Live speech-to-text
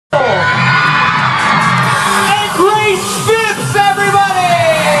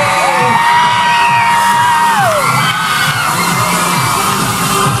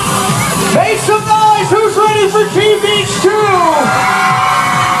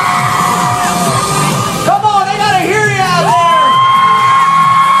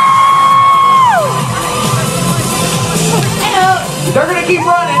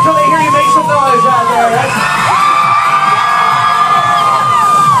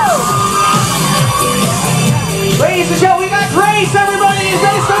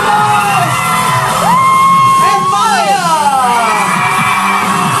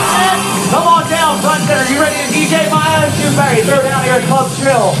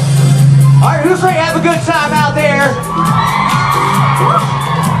Alright, who's ready to have a good time out there?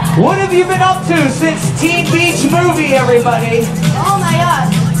 What have you been up to since Teen Beach Movie, everybody? Oh my god.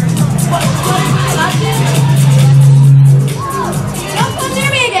 What don't come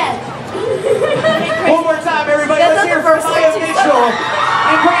near me again. One more time, everybody. Let's hear for Maia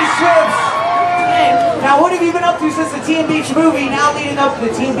and Grace Phipps. Now, what have you been up to since the Teen Beach Movie, now leading up to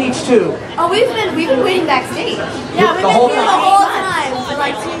the Teen Beach 2? Oh, we've been waiting backstage. Yeah, we've been here the whole time for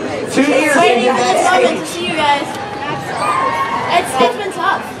like 2 years. 2 years waiting for this moment to see you guys. It's been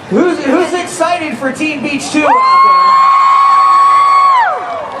tough. Who's excited for Teen Beach 2 out there?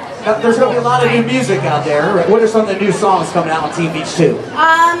 Now, there's going to be a lot of new music out there. What are some of the new songs coming out on Teen Beach 2?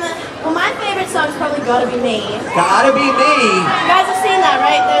 Well, my favorite song is probably Gotta Be Me. Gotta Be Me. You guys have seen that,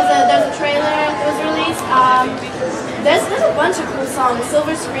 right? There's a trailer that was released. There's a bunch of cool songs.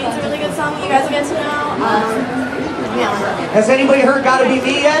 Silver Screen's a really good song that you guys will get to know. Yeah. Has anybody heard Gotta Be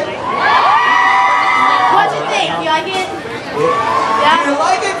Me yet? What'd you think? You like it? Yeah. You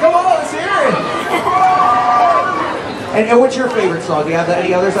like it? Come on, let's hear it. And what's your favorite song? Do you have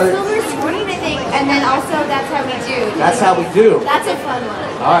any others? Silver Screen, I think. And then also That's How We Do. That's How We Do. That's a fun one.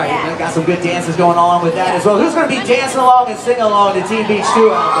 All right, yeah. got some good dances going on with that as well. Who's going to be dancing along and singing along to Teen Beach 2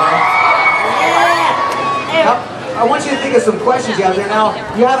 out there? Yeah. Now, I want you to think of some questions out there. Now,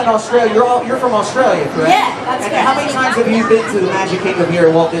 you have in Australia, you're from Australia, correct? Yeah, that's and correct. how many times have you been to the Magic Kingdom here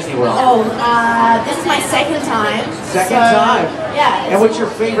at Walt Disney World? Oh, this is my second time. Second time? Yeah. And what's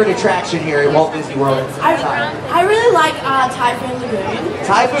your favorite attraction here at Walt Disney World? I really like Typhoon Lagoon.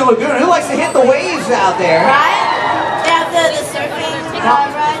 Typhoon Lagoon. Who likes to hit the waves out there? Right? They have the surfing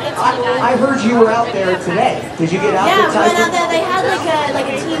ride. It's cool. I heard you were out there today. Did you get out there? Yeah, we went out there. They had like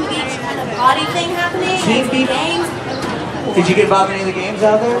a Teen Beach kind of party thing happening. Teen Beach games. Did you get involved in any of the games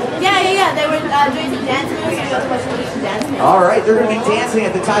out there? Yeah. They were doing some dance moves. We got to watch some dance moves. All right, they're going to be dancing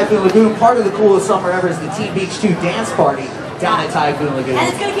at the Typhoon Lagoon. Part of the coolest summer ever is the Teen Beach 2 dance party down at Typhoon Lagoon. And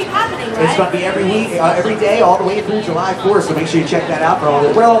it's going to keep happening, right? It's going to be every week, every day, all the way through July 4th. So make sure you check that out for all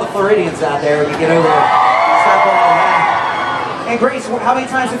the Floridians out there. We can get over there. Stop on that. And Grace, how many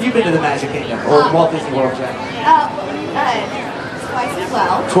times have you been to the Magic Kingdom or Walt Disney World, Jack? Twice as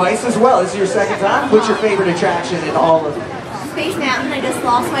well. Twice as well. This is your second time. What's your favorite attraction in all of them? Space Mountain. I just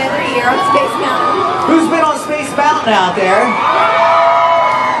lost my other year on Space Mountain. Who's been on Space Mountain out there?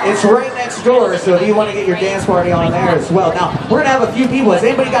 It's right next door, so if you want to get your dance party on there as well. Now, we're going to have a few people. Has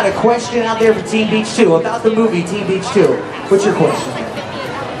anybody got a question out there for Teen Beach 2 about the movie Teen Beach 2? What's your question?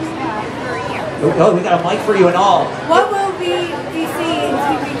 Oh, we got a mic for you and all. What will we be seeing in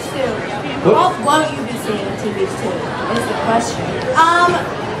Teen Beach 2? What won't you be seeing in Teen Beach 2? Is the question.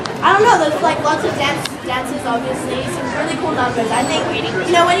 I don't know. There's like lots of dances, obviously. Some really cool numbers. I think, you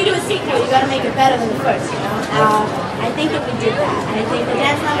know, when you do a sequel, you got to make it better than the first, you know? I think that we did that. And I think the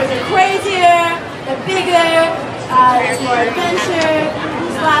dance numbers are crazier, they're bigger, there's more adventure,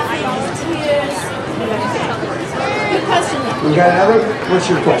 there's laughing, there's tears. Good question, though. We got another? What's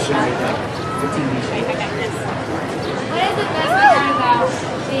your question right now? For Teen Beach 2? What is the best part about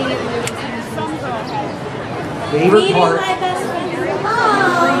being in the movie? Favorite Meeting part? my best friend.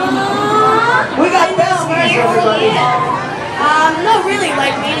 We got best friends, everybody. No, really,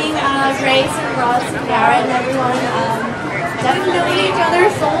 like meeting Grace and Ross and Garrett and everyone. Definitely knowing each other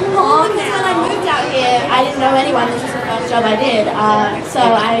so long. Because when I moved out here, I didn't know anyone. This was the first job I did.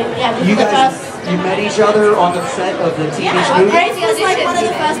 You guys, you met each other on the set of the Teen Beach movie? Grace was like one of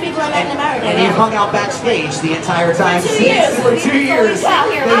the first people I met in America. And you hung out backstage the entire time. For 2 years. For 2 years.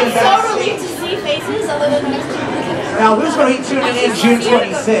 I'm so relieved to see faces other than those two. Now, who's going to be tuning in June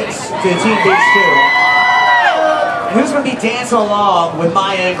 26th to Teen Beach 2? Who's going to be dancing along with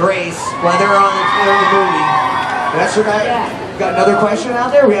Maia and Grace while they're on the movie? That's your guy. Yeah. Got another question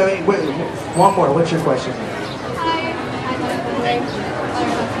out there? We have any, wait, one more. What's your question?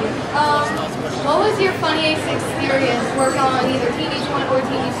 What was your funniest experience working on either Teen Beach 1 or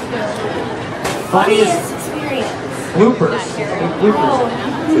Teen Beach 2? Funniest experience. bloopers. Oh,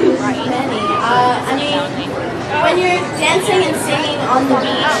 many. I mean, when you're dancing and singing on the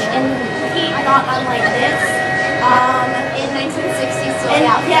beach in heat not unlike this, in 1960s, in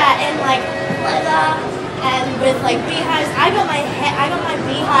like leather and with like beehives. I got my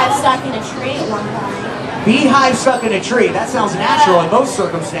beehive stuck in a tree at one point. Beehive stuck in a tree. That sounds natural in most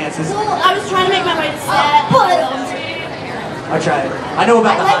circumstances. Well, I was trying to make my way to set, I tried. I know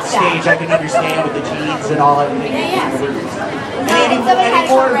about the hot stage. I can understand with the jeans and all that.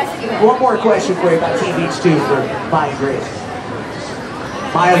 One more question for you about Teen Beach 2 for Maia and Grace.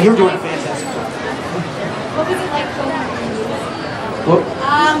 Maia, you're doing a fantastic job. What was it like filming the movie?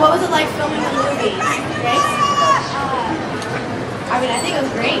 What was it like filming the movie, Grace? I mean, I think it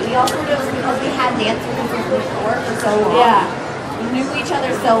was great. We also knew it was because we had danced with them before for so long. Yeah. We knew each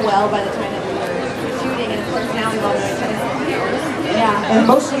other so well by the time that we were shooting, and of course now we've all known each other for years. Yeah. And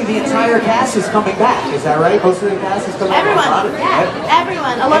mostly the entire cast is coming back, is that right? Most of the cast is coming everyone, back?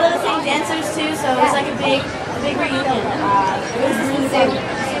 Everyone. A lot of the same dancers too, so it was like a big reunion. It was just the same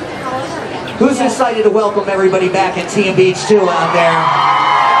all over again. Who's excited to welcome everybody back in Team Beach 2 out there?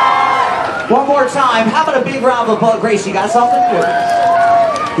 One more time, how about a big round of applause? Grace, you got something?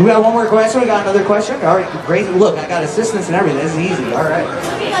 We got one more question? We got another question? All right, Grace, look, I got assistants and everything. This is easy, all right.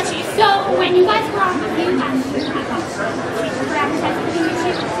 So, when you guys were on the team, so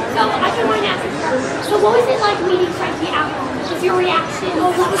I don't mind asking her, so what was it like meeting Frankie out? What was your reaction?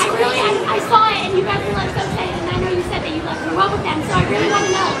 I saw it and you guys were like so excited, and I know you said that you like grew up with them, so I really want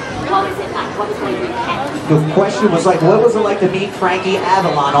to know, what was it like? What was going through your head? The question was like, what was it like to meet Frankie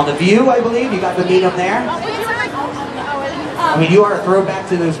Avalon on The View, I believe? You got to meet him there? I mean, you are a throwback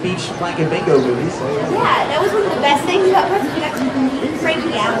to those beach blanket bingo movies. So yeah, that was one of the best things about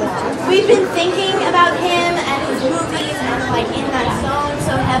Frankie Avalon. We've been thinking about him and his movies and like in that zone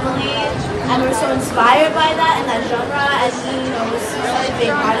so heavily, and we're so inspired by that and that genre, and he, you know, was such a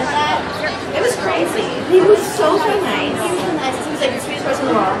big part of that. It was crazy. He was so nice. He was so nice. He was like the sweetest person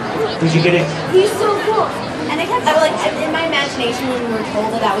in the world. Did you get it? He's so cool. And I was like, in my imagination when we were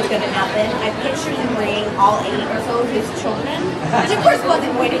told that that was going to happen, I pictured him bringing all 8 or so of his children, which of course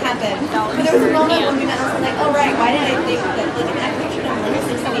wasn't going to happen. But there was a moment when we met and I was like, oh right, why did I think that? Like, I pictured him like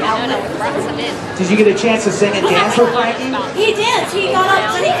 6 feet out there. Did you get a chance to sing and dance with Frankie? He danced. He got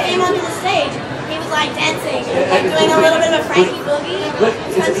up when he came onto the stage. He was like dancing, like doing a little bit of a Frankie boogie.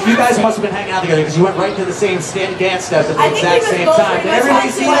 You guys must have been hanging out together because you went right to the same dance steps at the exact same time. Did everybody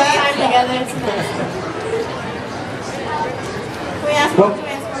see that?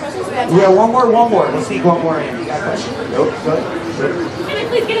 We have one more. Let's sneak one more in. You got a question? Nope. Go ahead. Can I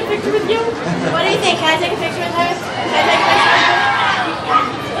please get a picture with you? What do you think? Can I take a picture with her? Can I take a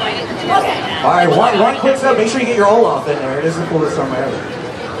picture with her? Okay. All right, one quick step. Make sure you get your Olaf in there. It isn't pull this somewhere.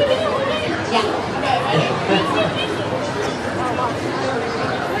 Yeah.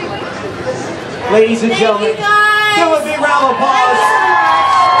 Ladies and gentlemen, give a big round of applause.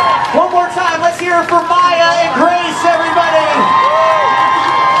 One more time. Let's hear it for Maya and Grace, everybody.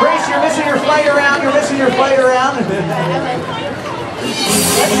 Grace, you're missing your flight around. Let's hear it for them,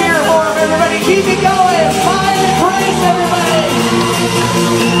 everybody. Keep it going. Maya and Grace, everybody.